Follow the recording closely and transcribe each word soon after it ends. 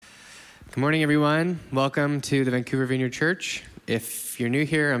Good morning, everyone. Welcome to the Vancouver Vineyard Church. If you're new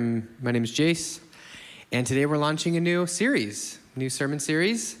here, my name is Jace, and today we're launching a new sermon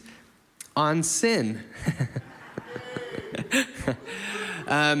series on sin.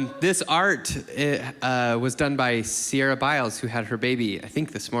 This art was done by Sierra Biles, who had her baby, I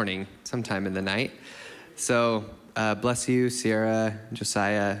think this morning, sometime in the night. So bless you, Sierra,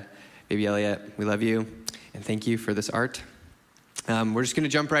 Josiah, baby Elliot. We love you, and thank you for this art. We're just going to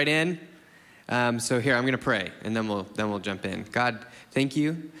jump right in. So here, I'm going to pray, and then we'll jump in. God, thank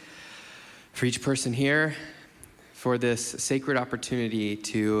you for each person here, for this sacred opportunity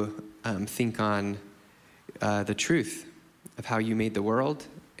to think on the truth of how you made the world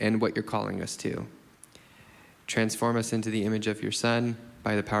and what you're calling us to. Transform us into the image of your Son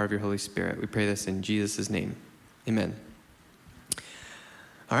by the power of your Holy Spirit. We pray this in Jesus' name. Amen.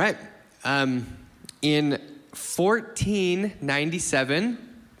 All right. In 1497,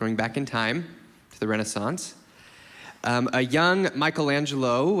 going back in time to the Renaissance, a young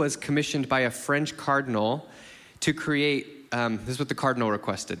Michelangelo was commissioned by a French cardinal to create, this is what the cardinal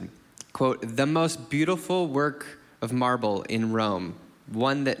requested, quote, "the most beautiful work of marble in Rome,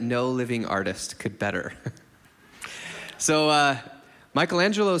 one that no living artist could better." So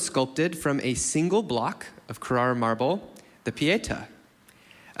Michelangelo sculpted from a single block of Carrara marble, the Pietà,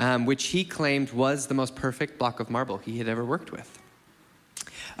 which he claimed was the most perfect block of marble he had ever worked with.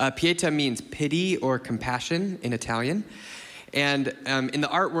 Pietà means pity or compassion in Italian. And in the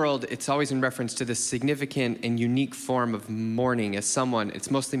art world, it's always in reference to this significant and unique form of mourning as someone, it's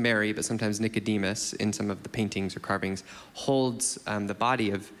mostly Mary, but sometimes Nicodemus in some of the paintings or carvings, holds the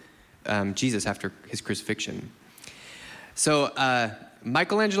body of Jesus after his crucifixion. So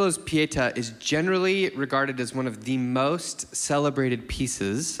Michelangelo's Pietà is generally regarded as one of the most celebrated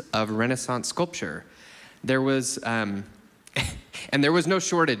pieces of Renaissance sculpture. There was no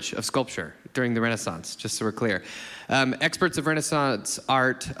shortage of sculpture during the Renaissance, just so we're clear. Experts of Renaissance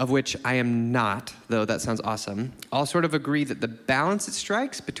art, of which I am not, though that sounds awesome, all sort of agree that the balance it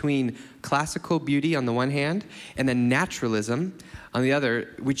strikes between classical beauty on the one hand and then naturalism on the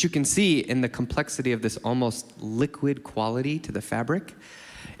other, which you can see in the complexity of this almost liquid quality to the fabric,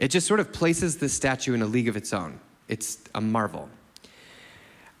 it just sort of places this statue in a league of its own. It's a marvel.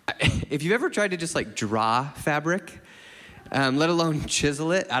 If you've ever tried to just like draw fabric, let alone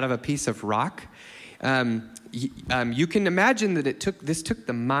chisel it out of a piece of rock, you can imagine that this took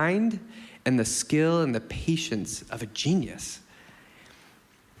the mind and the skill and the patience of a genius.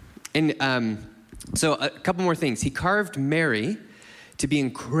 And so a couple more things. He carved Mary to be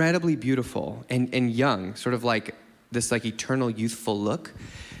incredibly beautiful and young, sort of like this like eternal youthful look,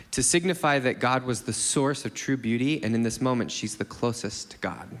 to signify that God was the source of true beauty, and in this moment she's the closest to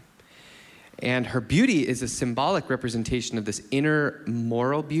God. And her beauty is a symbolic representation of this inner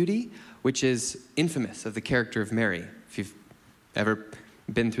moral beauty, which is infamous of the character of Mary, if you've ever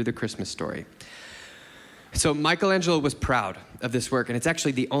been through the Christmas story. So Michelangelo was proud of this work, and it's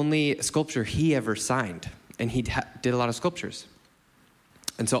actually the only sculpture he ever signed, and he did a lot of sculptures.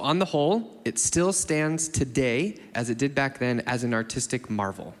 And so on the whole, it still stands today, as it did back then, as an artistic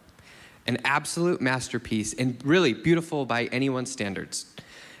marvel, an absolute masterpiece, and really beautiful by anyone's standards.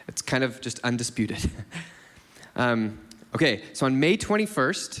 It's kind of just undisputed. Okay, so on May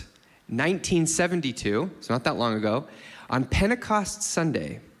 21st, 1972, so not that long ago, on Pentecost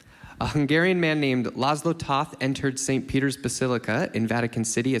Sunday, a Hungarian man named Laszlo Toth entered St. Peter's Basilica in Vatican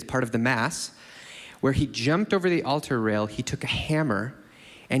City as part of the Mass, where he jumped over the altar rail, he took a hammer,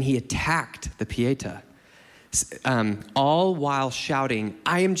 and he attacked the Pietà, all while shouting,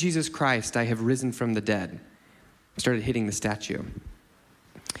 "I am Jesus Christ, I have risen from the dead." Started hitting the statue.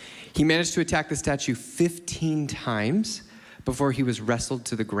 He managed to attack the statue 15 times before he was wrestled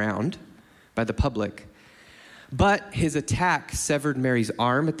to the ground by the public. But his attack severed Mary's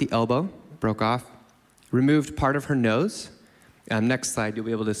arm at the elbow, broke off, removed part of her nose. Next slide, you'll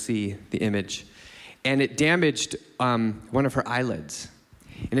be able to see the image. And it damaged one of her eyelids.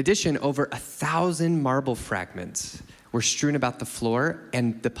 In addition, over 1,000 marble fragments were strewn about the floor,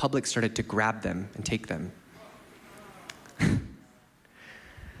 and the public started to grab them and take them.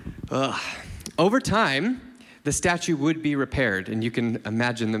 Over time, the statue would be repaired, and you can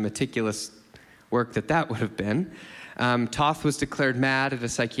imagine the meticulous work that would have been. Toth was declared mad at a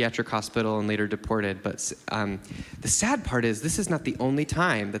psychiatric hospital and later deported, but the sad part is this is not the only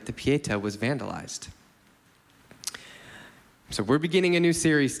time that the Pietà was vandalized. So we're beginning a new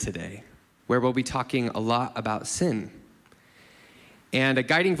series today where we'll be talking a lot about sin. And a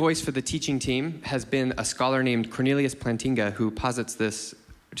guiding voice for the teaching team has been a scholar named Cornelius Plantinga, who posits this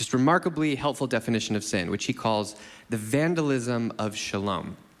just remarkably helpful definition of sin, which he calls the vandalism of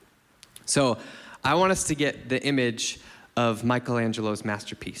shalom. So I want us to get the image of Michelangelo's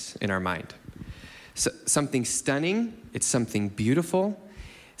masterpiece in our mind. So, something stunning, it's something beautiful,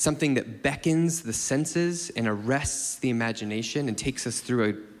 something that beckons the senses and arrests the imagination and takes us through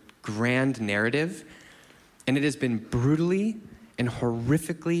a grand narrative. And it has been brutally and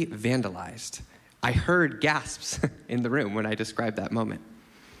horrifically vandalized. I heard gasps in the room when I described that moment.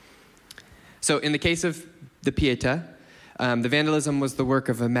 So in the case of the Pietà, the vandalism was the work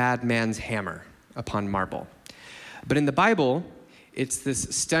of a madman's hammer upon marble. But in the Bible, it's this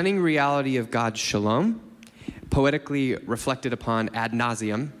stunning reality of God's shalom, poetically reflected upon ad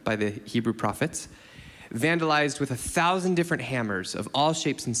nauseum by the Hebrew prophets, vandalized with 1,000 different hammers of all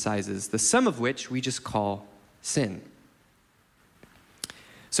shapes and sizes, the sum of which we just call sin.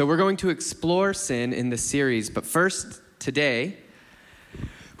 So we're going to explore sin in this series, but first, today,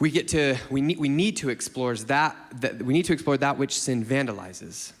 we need to explore that which sin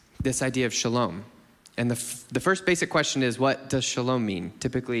vandalizes, this idea of shalom. And the first basic question is, what does shalom mean?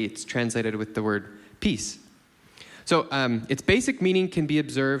 Typically, it's translated with the word peace. So its basic meaning can be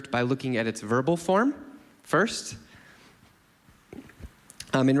observed by looking at its verbal form first.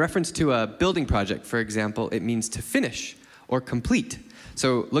 In reference to a building project, for example, it means to finish or complete.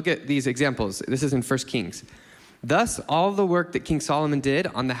 So look at these examples. This is in 1 Kings. Thus, all the work that King Solomon did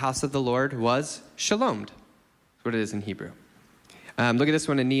on the house of the Lord was shalomed. That's what it is in Hebrew. Look at this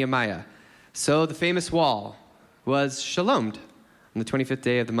one in Nehemiah. So the famous wall was shalomed on the 25th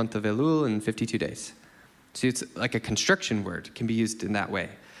day of the month of Elul in 52 days. So it's like a construction word. It can be used in that way.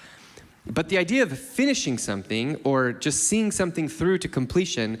 But the idea of finishing something or just seeing something through to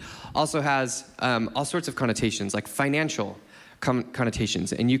completion also has all sorts of connotations, like financial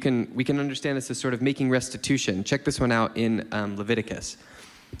connotations. And we can understand this as sort of making restitution. Check this one out in Leviticus.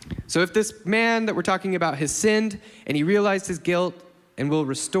 So if this man that we're talking about has sinned and he realized his guilt and will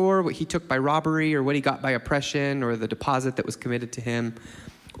restore what he took by robbery or what he got by oppression or the deposit that was committed to him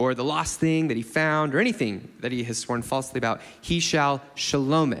or the lost thing that he found or anything that he has sworn falsely about, he shall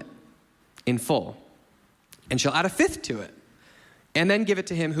shalom it in full and shall add a fifth to it and then give it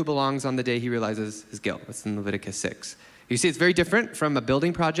to him who belongs on the day he realizes his guilt. That's in Leviticus 6. You see, it's very different from a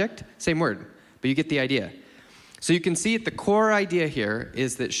building project. Same word, but you get the idea. So you can see the core idea here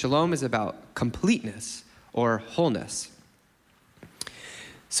is that shalom is about completeness or wholeness.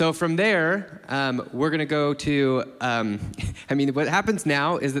 So from there, we're going to go to, what happens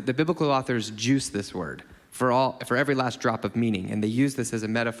now is that the biblical authors juice this word for every last drop of meaning, and they use this as a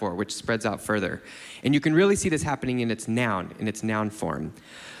metaphor, which spreads out further. And you can really see this happening in its noun form.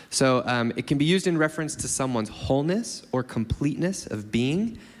 So it can be used in reference to someone's wholeness or completeness of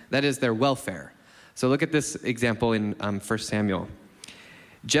being, that is their welfare. So look at this example in 1 Samuel.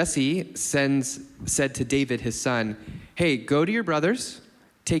 Jesse said to David, his son, hey, go to your brothers,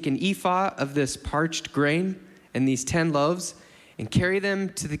 take an ephah of this parched grain and these 10 loaves and carry them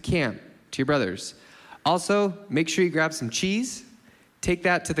to the camp, to your brothers. Also, make sure you grab some cheese. Take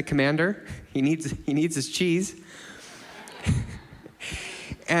that to the commander. He needs his cheese.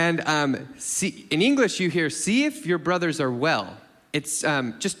 And see, in English, you hear, see if your brothers are well. It's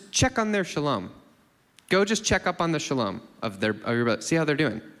just check on their shalom. Go just check up on the shalom of your brothers. See how they're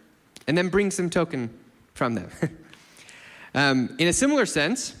doing. And then bring some token from them. In a similar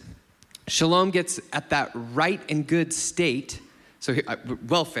sense, shalom gets at that right and good state. So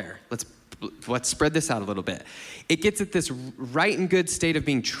welfare, let's spread this out a little bit. It gets at this right and good state of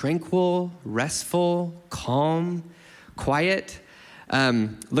being tranquil, restful, calm, quiet.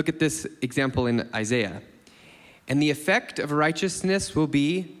 Look at this example in Isaiah. And the effect of righteousness will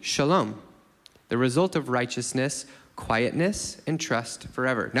be shalom. The result of righteousness, quietness, and trust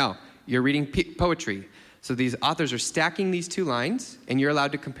forever. Now, you're reading poetry. So these authors are stacking these two lines, and you're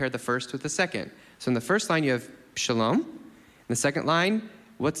allowed to compare the first with the second. So in the first line, you have shalom. In the second line,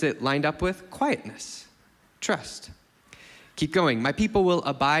 what's it lined up with? Quietness, trust. Keep going. My people will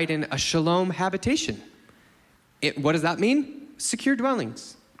abide in a shalom habitation. What does that mean? Secure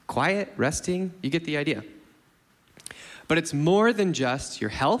dwellings. Quiet, resting, you get the idea. But it's more than just your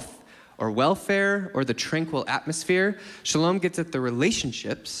health or welfare or the tranquil atmosphere. Shalom gets at the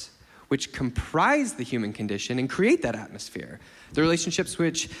relationships which comprise the human condition and create that atmosphere. The relationships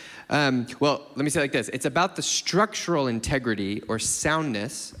which, let me say it like this. It's about the structural integrity or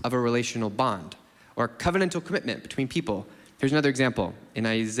soundness of a relational bond or covenantal commitment between people. Here's another example in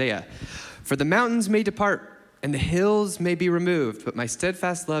Isaiah. For the mountains may depart and the hills may be removed, but my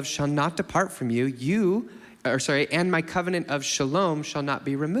steadfast love shall not depart from you, and my covenant of shalom shall not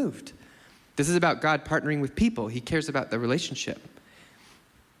be removed. This is about God partnering with people. He cares about the relationship.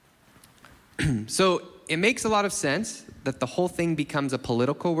 So it makes a lot of sense that the whole thing becomes a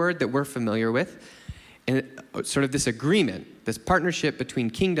political word that we're familiar with, and sort of this agreement, this partnership between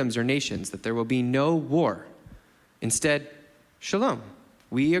kingdoms or nations, that there will be no war. Instead, shalom.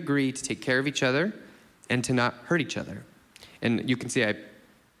 We agree to take care of each other and to not hurt each other. And you can see I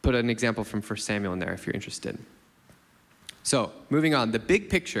put an example from 1 Samuel in there if you're interested. So, moving on, the big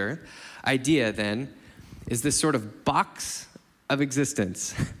picture idea then is this sort of box of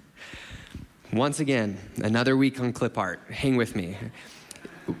existence. Once again, another week on clip art. Hang with me.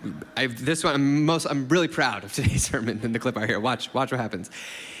 I'm really proud of today's sermon in the clip art here. Watch what happens.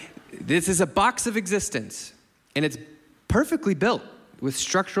 This is a box of existence, and it's perfectly built with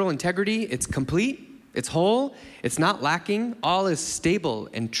structural integrity. It's complete, it's whole, it's not lacking. All is stable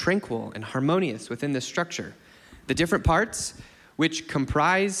and tranquil and harmonious within this structure. The different parts, which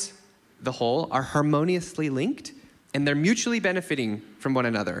comprise the whole, are harmoniously linked, and they're mutually benefiting from one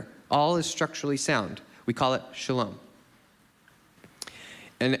another. All is structurally sound. We call it shalom.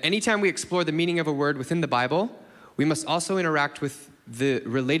 And anytime we explore the meaning of a word within the Bible, we must also interact with the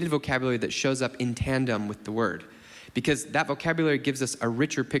related vocabulary that shows up in tandem with the word, because that vocabulary gives us a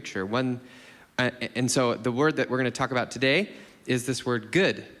richer picture. And so the word that we're going to talk about today is this word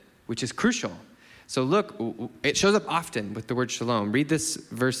good, which is crucial. So look, it shows up often with the word shalom. Read this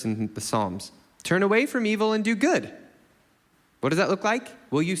verse in the Psalms. Turn away from evil and do good. What does that look like?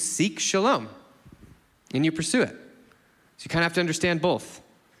 Well, you seek shalom and you pursue it. So you kind of have to understand both.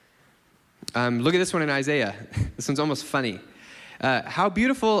 Look at this one in Isaiah. This one's almost funny. How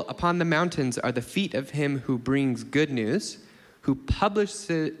beautiful upon the mountains are the feet of him who brings good news, who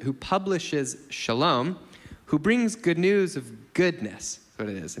publishes shalom, who brings good news of goodness. That's what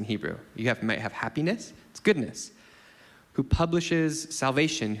it is in Hebrew. You might have happiness. It's goodness. Who publishes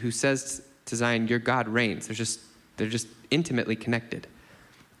salvation, who says to Zion, your God reigns. They're just intimately connected.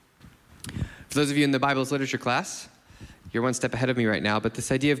 For those of you in the Bible's literature class, you're one step ahead of me right now, but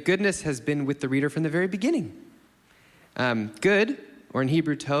this idea of goodness has been with the reader from the very beginning. Good, or in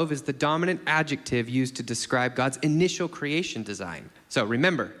Hebrew tov, is the dominant adjective used to describe God's initial creation design. So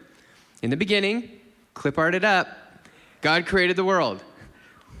remember, in the beginning, clip art it up, God created the world.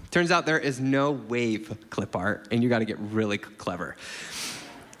 Turns out there is no wave clip art, and you got to get really clever.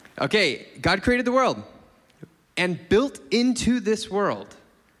 Okay, God created the world, and built into this world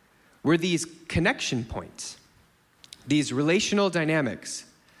were these connection points, these relational dynamics.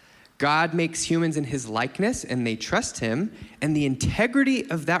 God makes humans in his likeness, and they trust him, and the integrity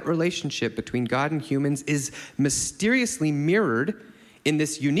of that relationship between God and humans is mysteriously mirrored in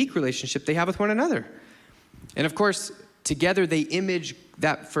this unique relationship they have with one another. And of course, together they image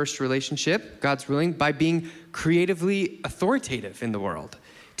that first relationship, God's ruling, by being creatively authoritative in the world,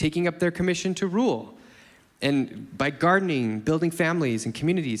 taking up their commission to rule, and by gardening, building families and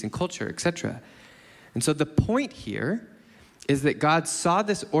communities and culture, etc. And so the point here is that God saw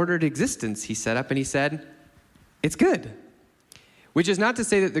this ordered existence he set up, and he said, it's good. Which is not to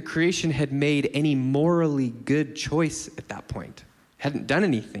say that the creation had made any morally good choice at that point. Hadn't done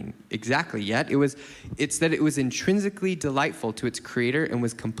anything exactly yet. It's that it was intrinsically delightful to its creator and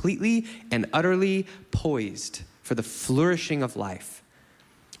was completely and utterly poised for the flourishing of life.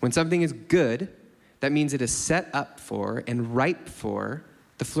 When something is good, that means it is set up for and ripe for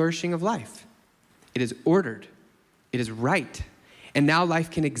the flourishing of life. It is ordered. It is right. And now life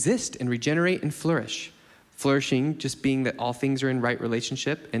can exist and regenerate and flourish. Flourishing just being that all things are in right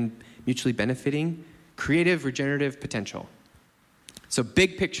relationship and mutually benefiting, creative, regenerative potential. So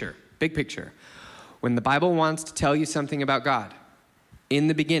big picture. When the Bible wants to tell you something about God, in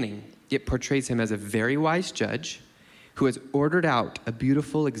the beginning, it portrays him as a very wise judge who has ordered out a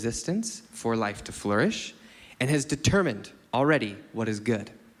beautiful existence for life to flourish and has determined already what is good.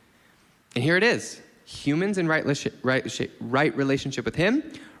 And here it is. Humans in right relationship with him,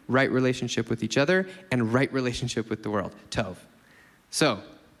 right relationship with each other, and right relationship with the world, tov. So,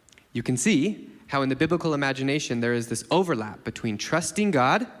 you can see how in the biblical imagination there is this overlap between trusting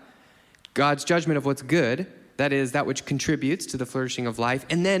God, God's judgment of what's good, that is, that which contributes to the flourishing of life,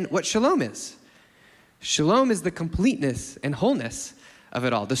 and then what shalom is. Shalom is the completeness and wholeness of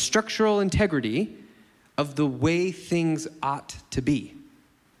it all, the structural integrity of the way things ought to be,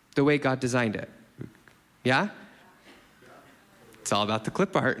 the way God designed it. Yeah? It's all about the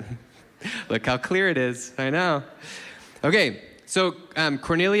clip art. Look how clear it is. I know. Okay, so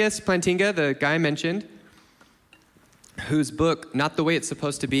Cornelius Plantinga, the guy I mentioned, whose book, Not the Way It's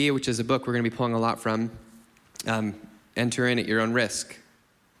Supposed to Be, which is a book we're going to be pulling a lot from, enter in at your own risk,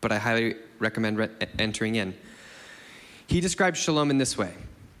 but I highly recommend entering in. He describes shalom in this way.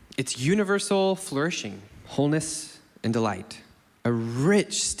 It's universal flourishing, wholeness, and delight. a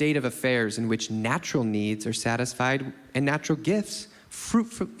rich state of affairs in which natural needs are satisfied and natural gifts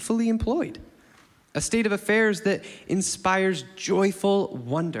fruitfully employed. A state of affairs that inspires joyful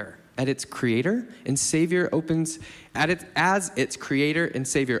wonder at its creator and savior as its creator and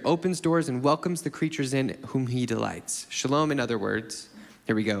savior opens doors and welcomes the creatures in whom he delights. Shalom, in other words,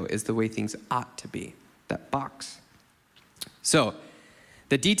 here we go, is the way things ought to be. That box. So,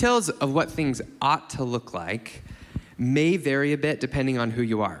 the details of what things ought to look like may vary a bit depending on who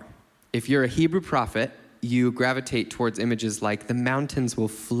you are. If you're a Hebrew prophet, you gravitate towards images like the mountains will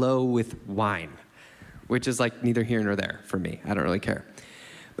flow with wine, which is like neither here nor there for me. I don't really care.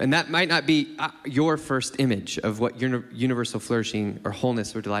 And that might not be your first image of what universal flourishing or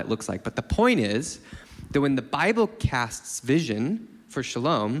wholeness or delight looks like. But the point is that when the Bible casts vision for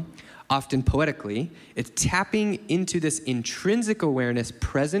shalom, often poetically, it's tapping into this intrinsic awareness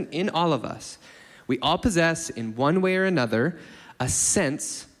present in all of us. We all possess, in one way or another, a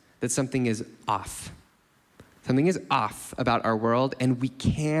sense that something is off. Something is off about our world, and we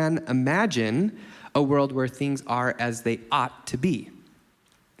can imagine a world where things are as they ought to be.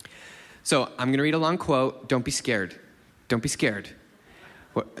 So I'm going to read a long quote. Don't be scared. Don't be scared.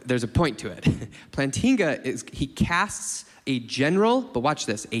 There's a point to it. Plantinga, he casts a general, but watch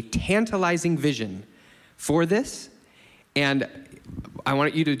this, a tantalizing vision for this. And I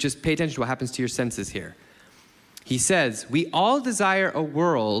want you to just pay attention to what happens to your senses here. He says, we all desire a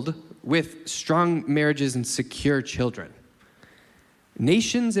world with strong marriages and secure children.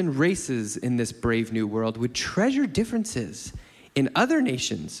 Nations and races in this brave new world would treasure differences in other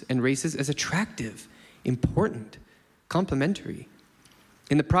nations and races as attractive, important, complementary.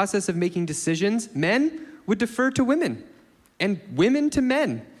 In the process of making decisions, men would defer to women and women to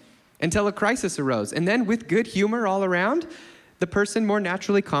men until a crisis arose. And then with good humor all around, the person more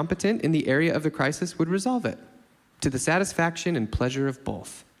naturally competent in the area of the crisis would resolve it to the satisfaction and pleasure of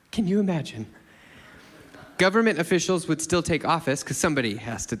both. Can you imagine? Government officials would still take office because somebody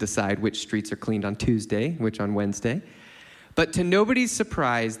has to decide which streets are cleaned on Tuesday, which on Wednesday. But to nobody's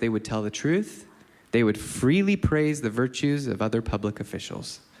surprise, they would tell the truth. They would freely praise the virtues of other public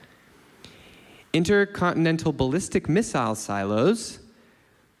officials. Intercontinental ballistic missile silos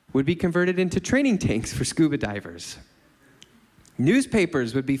would be converted into training tanks for scuba divers.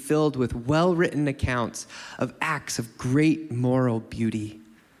 Newspapers would be filled with well-written accounts of acts of great moral beauty.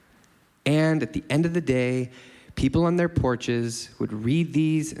 And at the end of the day, people on their porches would read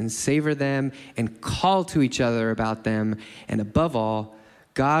these and savor them and call to each other about them. And above all,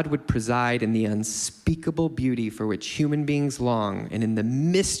 God would preside in the unspeakable beauty for which human beings long and in the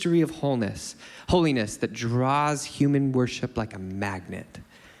mystery of holiness that draws human worship like a magnet.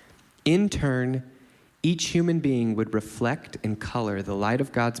 In turn, each human being would reflect and color the light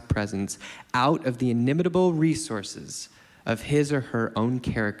of God's presence out of the inimitable resources of his or her own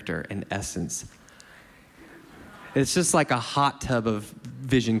character and essence. It's just like a hot tub of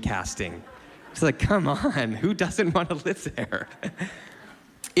vision casting. It's like, come on, who doesn't want to live there?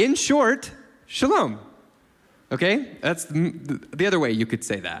 In short, shalom. Okay? That's the other way you could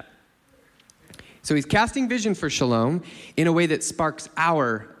say that. So he's casting vision for shalom in a way that sparks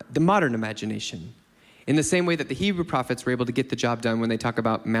the modern imagination, in the same way that the Hebrew prophets were able to get the job done when they talk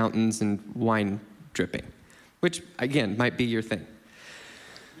about mountains and wine dripping, which, again, might be your thing.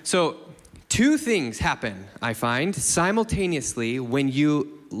 So two things happen, I find, simultaneously when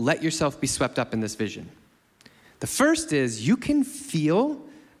you let yourself be swept up in this vision. The first is you can feel,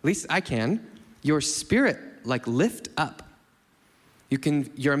 at least I can, your spirit like lift up.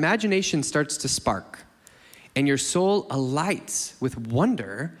 Your imagination starts to spark, and your soul alights with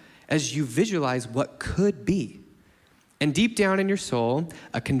wonder as you visualize what could be. And deep down in your soul,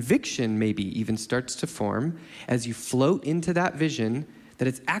 a conviction maybe even starts to form as you float into that vision that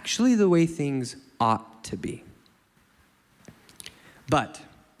it's actually the way things ought to be. But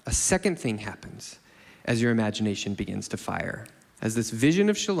a second thing happens as your imagination begins to fire. As this vision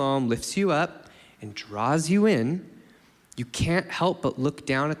of shalom lifts you up and draws you in, you can't help but look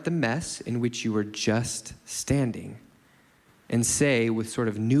down at the mess in which you were just standing and say with sort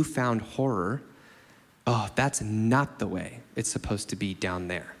of newfound horror, oh, that's not the way it's supposed to be down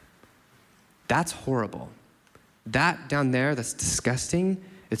there. That's horrible. That down there, that's disgusting,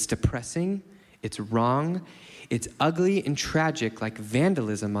 it's depressing, it's wrong, it's ugly and tragic like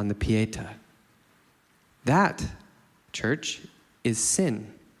vandalism on the Pieta. That, church, is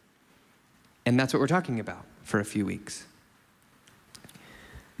sin. And that's what we're talking about for a few weeks.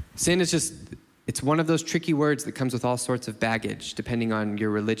 Sin is it's one of those tricky words that comes with all sorts of baggage, depending on your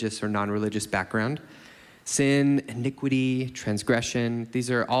religious or non-religious background. Sin, iniquity, transgression,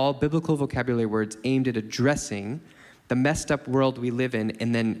 these are all biblical vocabulary words aimed at addressing the messed up world we live in,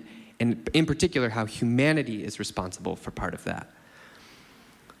 and in particular, how humanity is responsible for part of that.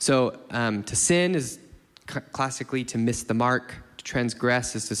 So to sin is classically to miss the mark. To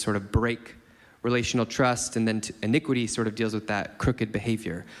transgress is to sort of break relational trust, and then iniquity sort of deals with that crooked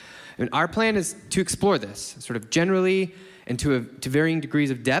behavior. And our plan is to explore this sort of generally and to varying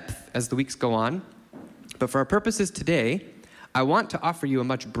degrees of depth as the weeks go on. But for our purposes today, I want to offer you a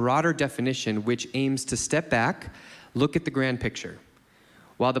much broader definition which aims to step back, look at the grand picture.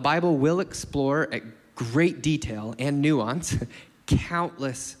 While the Bible will explore at great detail and nuance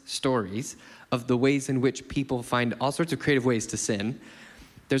countless stories of the ways in which people find all sorts of creative ways to sin,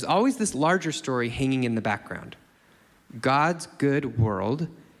 there's always this larger story hanging in the background. God's good world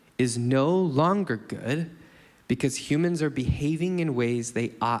is no longer good because humans are behaving in ways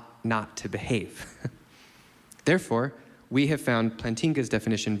they ought not to behave. Therefore, we have found Plantinga's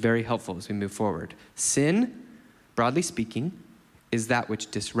definition very helpful as we move forward. Sin, broadly speaking, is that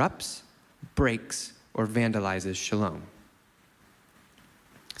which disrupts, breaks, or vandalizes shalom.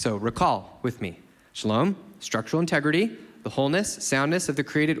 So recall with me. Shalom, structural integrity, the wholeness, soundness of the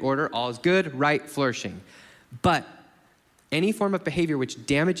created order, all is good, right, flourishing. But any form of behavior which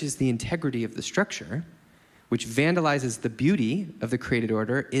damages the integrity of the structure, which vandalizes the beauty of the created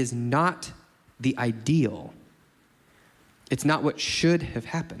order, is not the ideal. It's not what should have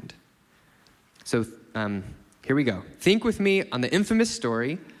happened. So here we go. Think with me on the infamous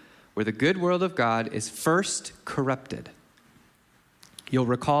story where the good world of God is first corrupted. You'll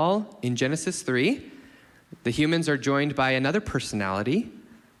recall in Genesis 3, the humans are joined by another personality,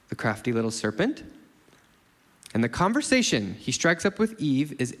 the crafty little serpent. And the conversation he strikes up with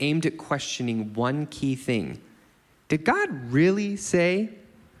Eve is aimed at questioning one key thing. Did God really say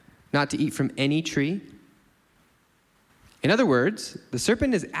not to eat from any tree? In other words, the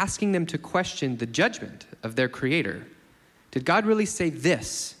serpent is asking them to question the judgment of their creator. Did God really say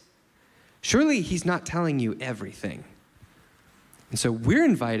this? Surely he's not telling you everything. And so we're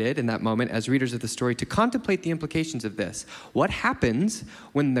invited in that moment as readers of the story to contemplate the implications of this. What happens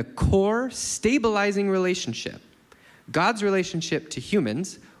when the core stabilizing relationship, God's relationship to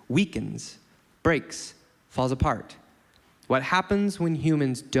humans, weakens, breaks, falls apart? What happens when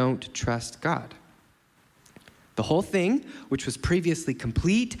humans don't trust God? The whole thing, which was previously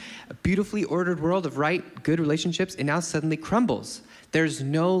complete, a beautifully ordered world of right, good relationships, it now suddenly crumbles. There's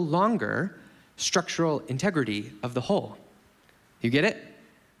no longer structural integrity of the whole. You get it?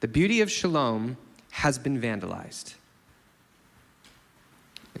 The beauty of shalom has been vandalized.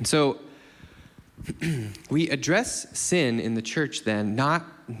 And so we address sin in the church then,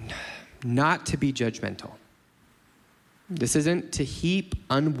 not to be judgmental. This isn't to heap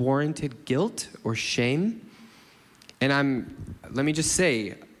unwarranted guilt or shame. And let me just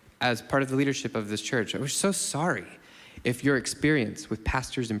say, as part of the leadership of this church, we're so sorry if your experience with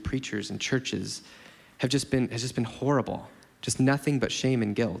pastors and preachers and churches has just been horrible. Just nothing but shame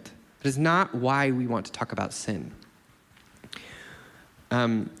and guilt. That is not why we want to talk about sin.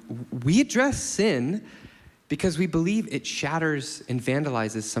 We address sin because we believe it shatters and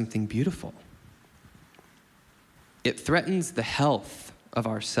vandalizes something beautiful. It threatens the health of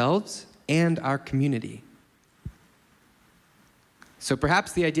ourselves and our community. So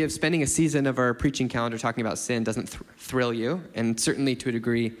perhaps the idea of spending a season of our preaching calendar talking about sin doesn't thrill you, and certainly to a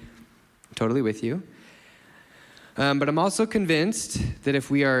degree, I'm totally with you. But I'm also convinced that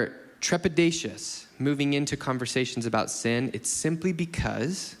if we are trepidatious moving into conversations about sin, it's simply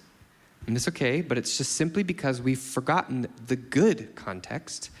because, and it's okay, but it's just simply because we've forgotten the good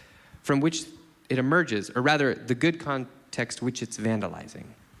context from which it emerges, or rather, the good context which it's vandalizing.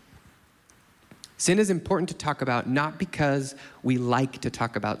 Sin is important to talk about not because we like to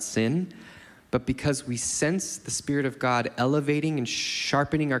talk about sin, but because we sense the Spirit of God elevating and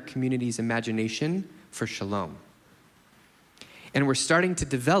sharpening our community's imagination for shalom. And we're starting to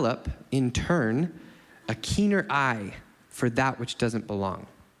develop, in turn, a keener eye for that which doesn't belong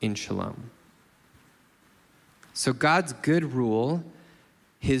in shalom. So God's good rule,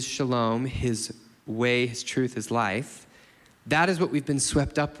 his shalom, his way, his truth, his life, that is what we've been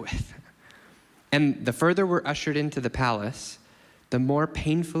swept up with. And the further we're ushered into the palace, the more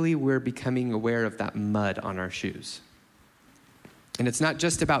painfully we're becoming aware of that mud on our shoes. And it's not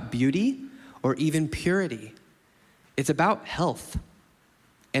just about beauty or even purity. It's about health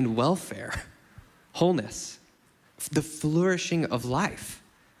and welfare, wholeness, the flourishing of life.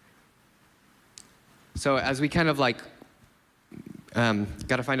 So as we kind of got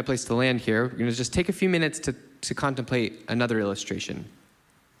to find a place to land here, we're going to just take a few minutes to contemplate another illustration.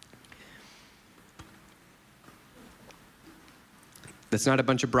 That's not a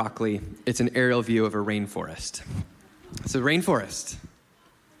bunch of broccoli. It's an aerial view of a rainforest. So rainforest.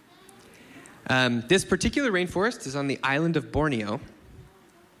 This particular rainforest is on the island of Borneo.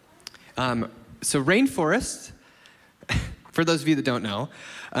 So rainforests, for those of you that don't know,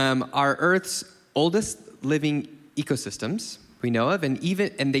 are Earth's oldest living ecosystems we know of,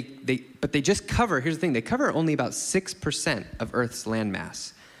 but they just cover, here's the thing, they cover only about 6% of Earth's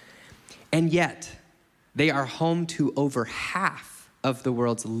landmass. And yet, they are home to over half of the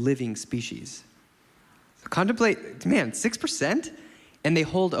world's living species. So contemplate, man, 6%? And they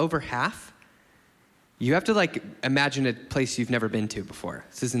hold over half? You have to imagine a place you've never been to before.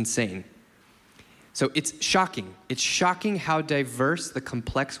 This is insane. So it's shocking. It's shocking how diverse the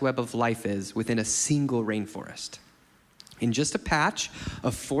complex web of life is within a single rainforest. In just a patch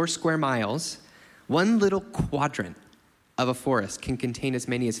of 4 square miles, one little quadrant of a forest can contain as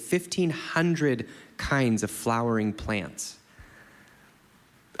many as 1,500 kinds of flowering plants.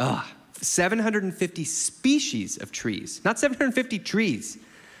 750 species of trees. Not 750 trees.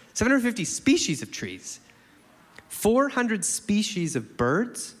 750 species of trees. 400 species of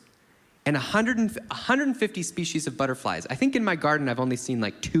birds. And 150 species of butterflies. I think in my garden I've only seen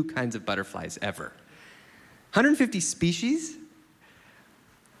 2 kinds of butterflies ever. 150 species?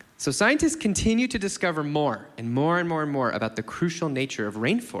 So scientists continue to discover more and more and more and more about the crucial nature of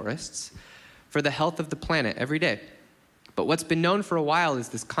rainforests for the health of the planet every day. But what's been known for a while is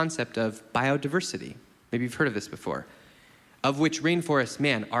this concept of biodiversity. Maybe you've heard of this before. Of which rainforests,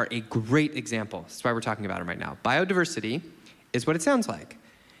 man, are a great example. That's why we're talking about them right now. Biodiversity is what it sounds like.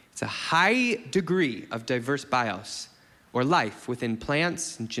 It's a high degree of diverse bios, or life within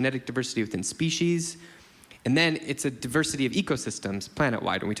plants, and genetic diversity within species. And then it's a diversity of ecosystems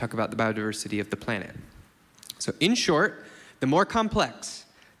planet-wide when we talk about the biodiversity of the planet. So in short, the more complex,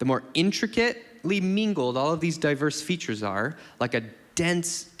 the more intricately mingled all of these diverse features are, like a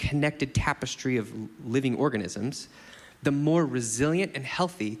dense, connected tapestry of living organisms, the more resilient and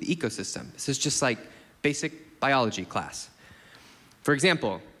healthy the ecosystem. This is just like basic biology class. For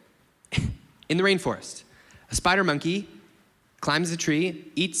example, in the rainforest, a spider monkey climbs a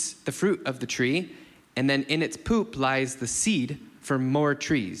tree, eats the fruit of the tree, and then in its poop lies the seed for more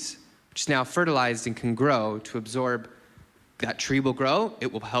trees, which is now fertilized and can grow to absorb. That tree will grow,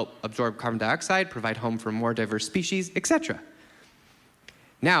 it will help absorb carbon dioxide, provide home for more diverse species, etc.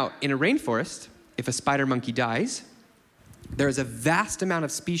 Now, in a rainforest, if a spider monkey dies, there is a vast amount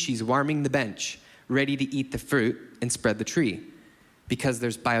of species warming the bench, ready to eat the fruit and spread the tree, because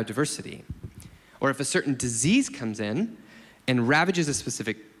there's biodiversity. Or if a certain disease comes in and ravages a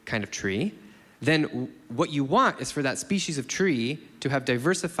specific kind of tree, then what you want is for that species of tree to have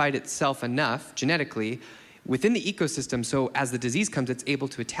diversified itself enough genetically within the ecosystem so as the disease comes, it's able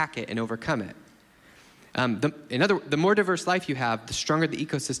to attack it and overcome it. The more diverse life you have, the stronger the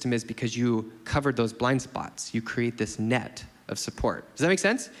ecosystem is because you covered those blind spots. You create this net of support. Does that make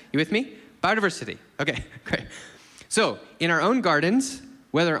sense? You with me? Biodiversity. Okay, great. So in our own gardens,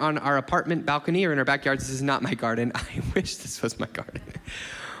 whether on our apartment balcony or in our backyards, this is not my garden. I wish this was my garden.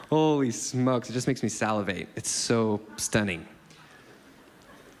 Holy smokes, it just makes me salivate. It's so stunning.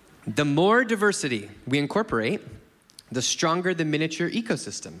 The more diversity we incorporate, the stronger the miniature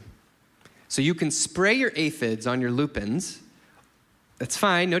ecosystem. So you can spray your aphids on your lupins. That's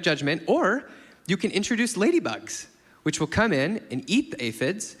fine, no judgment. Or you can introduce ladybugs, which will come in and eat the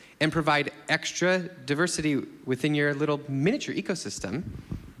aphids and provide extra diversity within your little miniature ecosystem.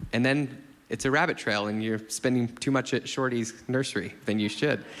 And then it's a rabbit trail and you're spending too much at Shorty's nursery than you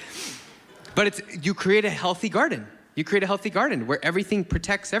should. But you create a healthy garden. You create a healthy garden where everything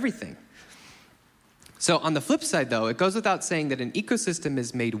protects everything. So on the flip side, though, it goes without saying that an ecosystem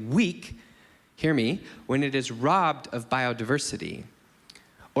is made weak, hear me, when it is robbed of biodiversity,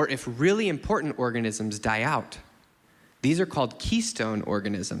 or if really important organisms die out. These are called keystone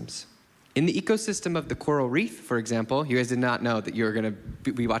organisms. In the ecosystem of the coral reef, for example, you guys did not know that you were going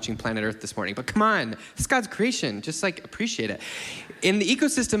to be watching Planet Earth this morning, but come on, this is God's creation, just appreciate it. In the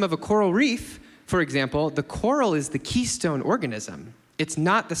ecosystem of a coral reef, for example, the coral is the keystone organism. It's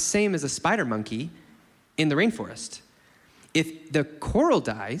not the same as a spider monkey in the rainforest. If the coral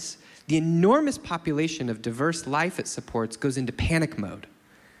dies, the enormous population of diverse life it supports goes into panic mode.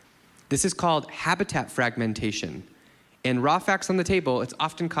 This is called habitat fragmentation. And raw facts on the table, it's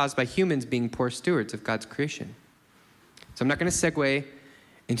often caused by humans being poor stewards of God's creation. So I'm not going to segue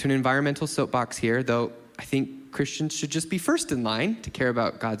into an environmental soapbox here, though I think Christians should just be first in line to care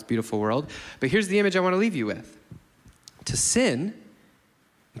about God's beautiful world. But here's the image I want to leave you with. To sin,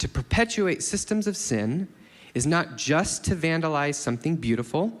 to perpetuate systems of sin, is not just to vandalize something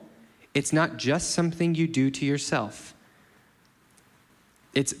beautiful. It's not just something you do to yourself.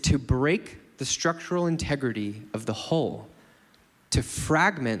 It's to break the structural integrity of the whole, to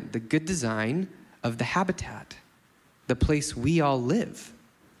fragment the good design of the habitat, the place we all live.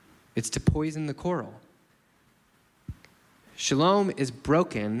 It's to poison the coral. Shalom is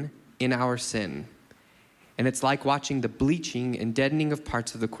broken in our sin. And it's like watching the bleaching and deadening of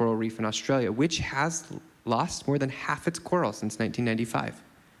parts of the coral reef in Australia, which has lost more than half its coral since 1995.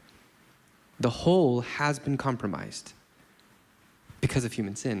 The whole has been compromised because of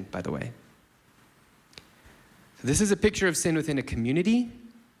human sin, by the way. So this is a picture of sin within a community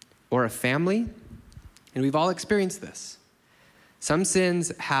or a family, and we've all experienced this. Some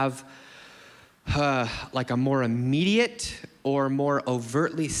sins have like a more immediate or more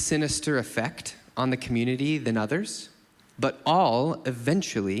overtly sinister effect on the community than others, but all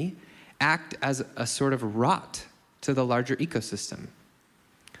eventually act as a sort of rot to the larger ecosystem.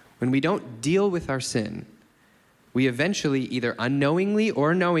 When we don't deal with our sin, we eventually, either unknowingly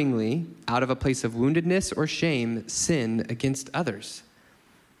or knowingly, out of a place of woundedness or shame, sin against others.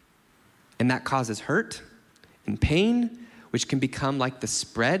 And that causes hurt and pain, which can become like the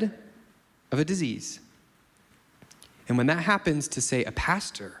spread of a disease. And when that happens to, say, a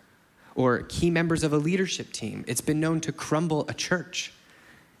pastor or key members of a leadership team, it's been known to crumble a church.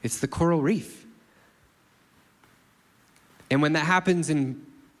 It's the coral reef. And when that happens in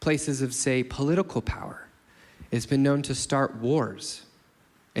places of, say, political power, it's been known to start wars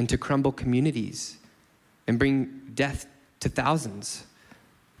and to crumble communities and bring death to thousands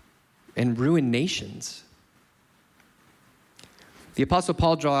and ruin nations. The Apostle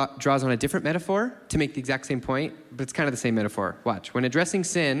Paul draws on a different metaphor to make the exact same point, but it's kind of the same metaphor. Watch. When addressing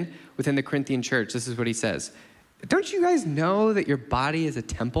sin within the Corinthian church, this is what he says. Don't you guys know that your body is a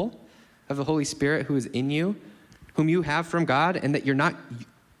temple of the Holy Spirit who is in you, whom you have from God, and that you're not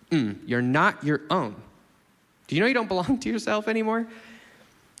your own? Do you know you don't belong to yourself anymore?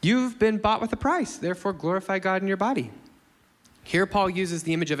 You've been bought with a price. Therefore, glorify God in your body. Here, Paul uses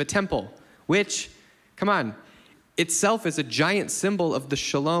the image of a temple, which, come on, itself is a giant symbol of the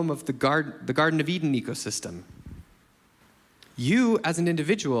shalom of the Garden of Eden ecosystem. You, as an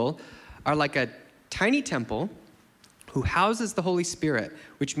individual, are like a tiny temple who houses the Holy Spirit,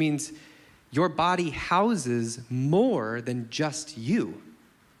 which means your body houses more than just you.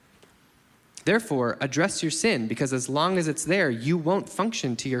 Therefore, address your sin, because as long as it's there, you won't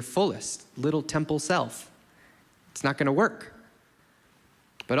function to your fullest little temple self. It's not going to work.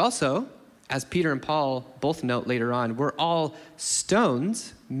 But also, as Peter and Paul both note later on, we're all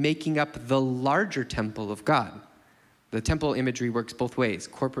stones making up the larger temple of God. The temple imagery works both ways,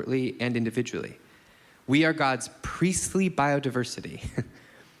 corporately and individually. We are God's priestly biodiversity.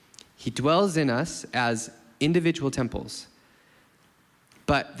 He dwells in us as individual temples.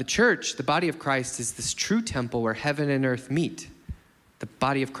 But the church, the body of Christ, is this true temple where heaven and earth meet, the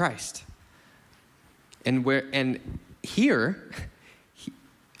body of Christ. And here,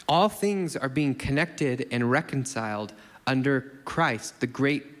 all things are being connected and reconciled under Christ,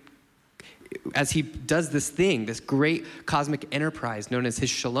 as he does this thing, this great cosmic enterprise known as his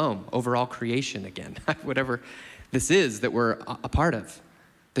shalom over all creation again, whatever this is that we're a part of,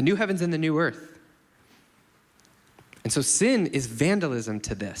 the new heavens and the new earth. And so sin is vandalism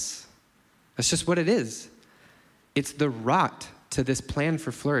to this. That's just what it is. It's the rot to this plan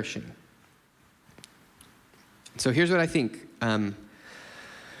for flourishing. So here's what I think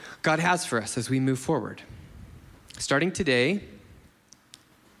God has for us as we move forward. Starting today,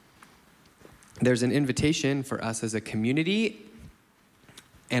 there's an invitation for us as a community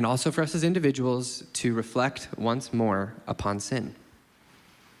and also for us as individuals to reflect once more upon sin.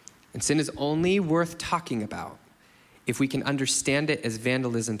 And sin is only worth talking about if we can understand it as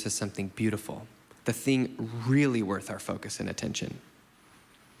vandalism to something beautiful, the thing really worth our focus and attention.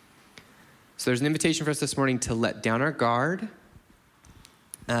 So there's an invitation for us this morning to let down our guard.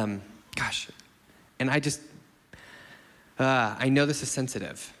 And I know this is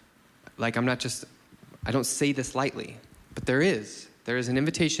sensitive. Like I don't say this lightly, but there is an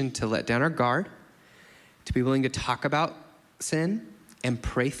invitation to let down our guard, to be willing to talk about sin and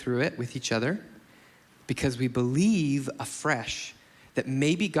pray through it with each other, because we believe afresh that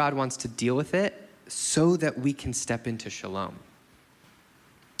maybe God wants to deal with it so that we can step into shalom.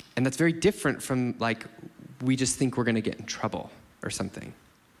 And that's very different from we just think we're going to get in trouble or something.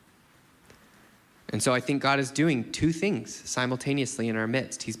 And so I think God is doing two things simultaneously in our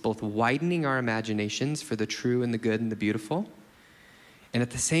midst. He's both widening our imaginations for the true and the good and the beautiful. And at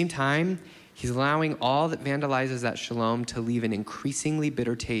the same time, he's allowing all that vandalizes that shalom to leave an increasingly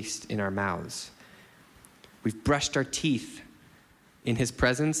bitter taste in our mouths. We've brushed our teeth in his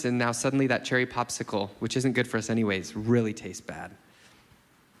presence, and now suddenly that cherry popsicle, which isn't good for us anyways, really tastes bad.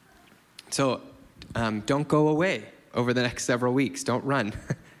 So don't go away over the next several weeks. Don't run.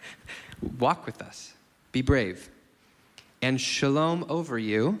 Walk with us. Be brave. And shalom over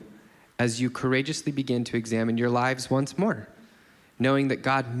you as you courageously begin to examine your lives once more, knowing that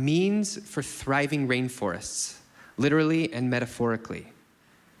God means for thriving rainforests, literally and metaphorically.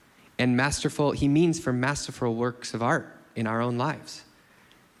 And he means for masterful works of art in our own lives.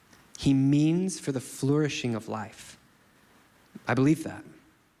 He means for the flourishing of life. I believe that.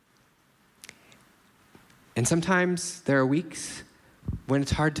 And sometimes there are weeks when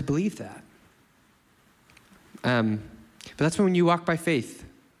it's hard to believe that. But that's when you walk by faith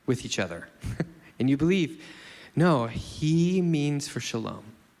with each other and you believe, no, he means for shalom.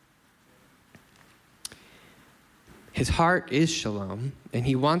 His heart is shalom, and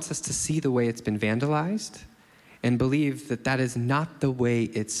he wants us to see the way it's been vandalized and believe that that is not the way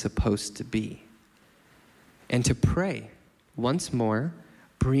it's supposed to be. And to pray once more,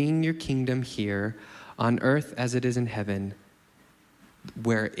 bring your kingdom here on earth as it is in heaven,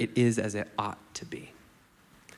 where it is as it ought to be.